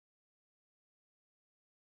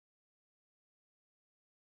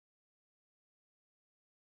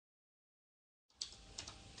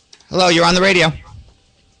Hello, you're on the radio.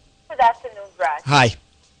 Good afternoon, Brad. Hi.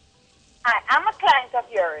 Hi, I'm a client of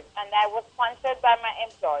yours, and I was sponsored by my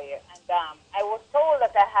employer, and I was told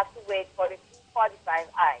that I have to wait for the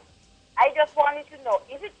 245I. I just wanted to know,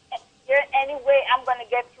 is there any way I'm going to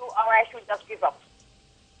get through, or I should just give up?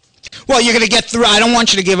 Well, you're going to get through. I don't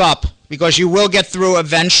want you to give up because you will get through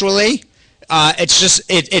eventually.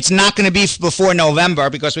 It's not going to be before November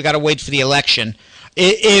because we got to wait for the election.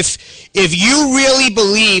 If you really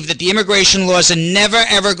believe that the immigration laws are never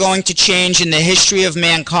ever going to change in the history of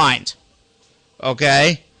mankind,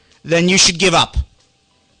 okay, then you should give up.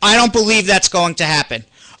 I don't believe that's going to happen.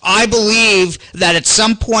 I believe that at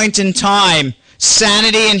some point in time,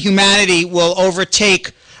 sanity and humanity will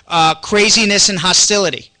overtake craziness and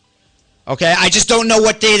hostility. Okay, I just don't know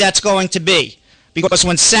what day that's going to be, because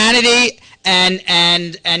when sanity and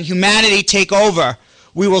humanity take over,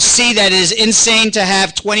 we will see that it is insane to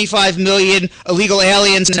have 25 million illegal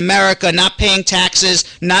aliens in America not paying taxes,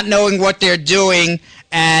 not knowing what they're doing,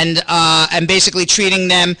 and basically treating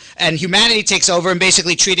them, and humanity takes over and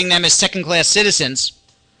basically treating them as second-class citizens.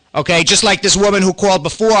 Okay, just like this woman who called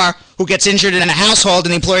before, who gets injured in a household,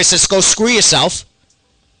 and the employer says, "Go screw yourself."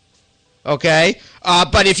 Okay,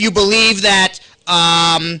 but if you believe that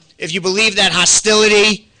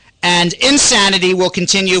hostility and insanity will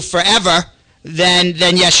continue forever, then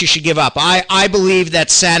yes, you should give up. I believe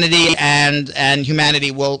that sanity and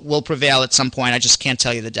humanity will prevail at some point. I just can't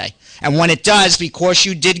tell you the day. And when it does, because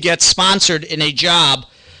you did get sponsored in a job,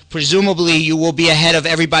 presumably you will be ahead of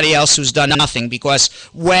everybody else who's done nothing. Because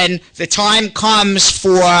when the time comes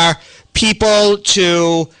for people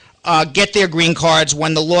to get their green cards,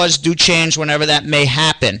 when the laws do change, whenever that may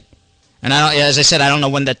happen, and as I said, I don't know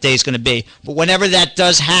when that day is going to be, but whenever that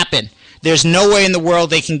does happen, there's no way in the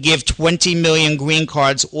world they can give 20 million green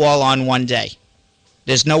cards all on one day.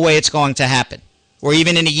 There's no way it's going to happen, or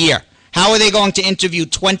even in a year. How are they going to interview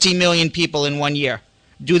 20 million people in 1 year?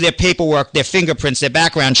 Do their paperwork, their fingerprints, their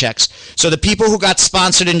background checks. So the people who got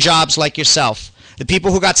sponsored in jobs like yourself, the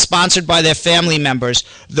people who got sponsored by their family members,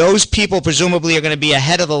 those people presumably are going to be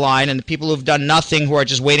ahead of the line, and the people who've done nothing, who are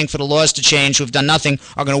just waiting for the laws to change, who've done nothing,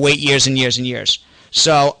 are going to wait years and years and years.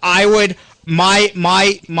 So I would, my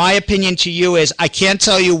opinion to you is, I can't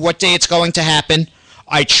tell you what day it's going to happen.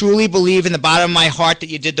 I truly believe in the bottom of my heart that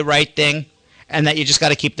you did the right thing, and that you just got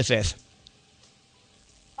to keep the faith.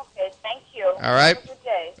 Okay, thank you. All right? Have a good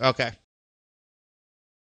day. Okay.